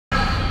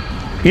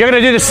You're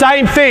going to do the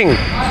same thing,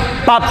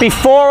 but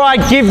before I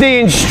give the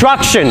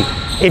instruction,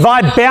 if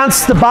I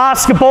bounce the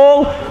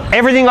basketball,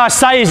 everything I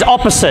say is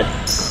opposite.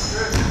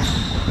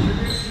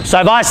 So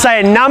if I say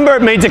a number,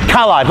 it means a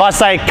colour. If I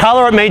say a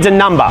colour, it means a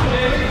number.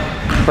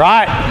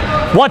 Right?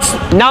 What's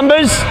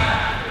numbers?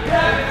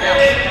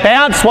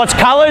 Bounce. What's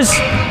colours?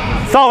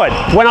 Throw it.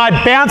 When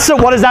I bounce it,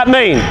 what does that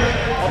mean?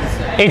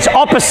 It's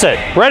opposite.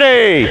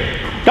 Ready?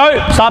 Go.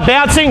 Start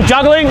bouncing,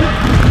 juggling.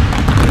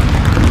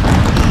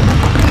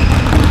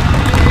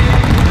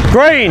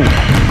 Green.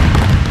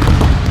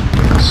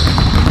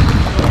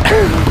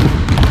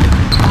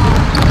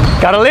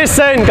 Gotta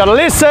listen, gotta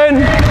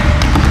listen.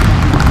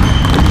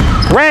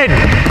 Red.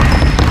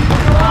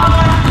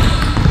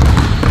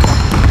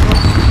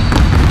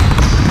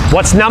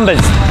 What's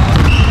numbers?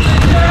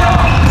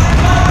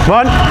 Come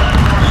on.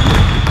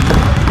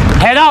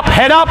 Head up,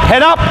 head up,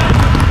 head up.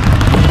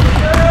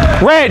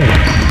 Red.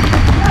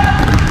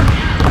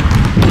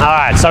 All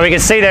right, so we can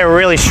see they're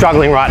really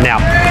struggling right now.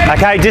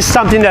 Okay, just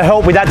something to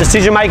help with that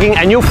decision making,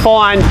 and you'll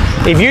find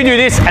if you do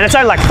this, and it's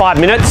only like 5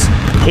 minutes,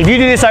 if you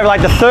do this over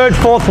like the 3rd,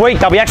 4th week,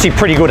 they'll be actually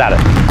pretty good at it.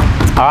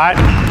 All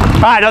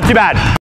right, not too bad.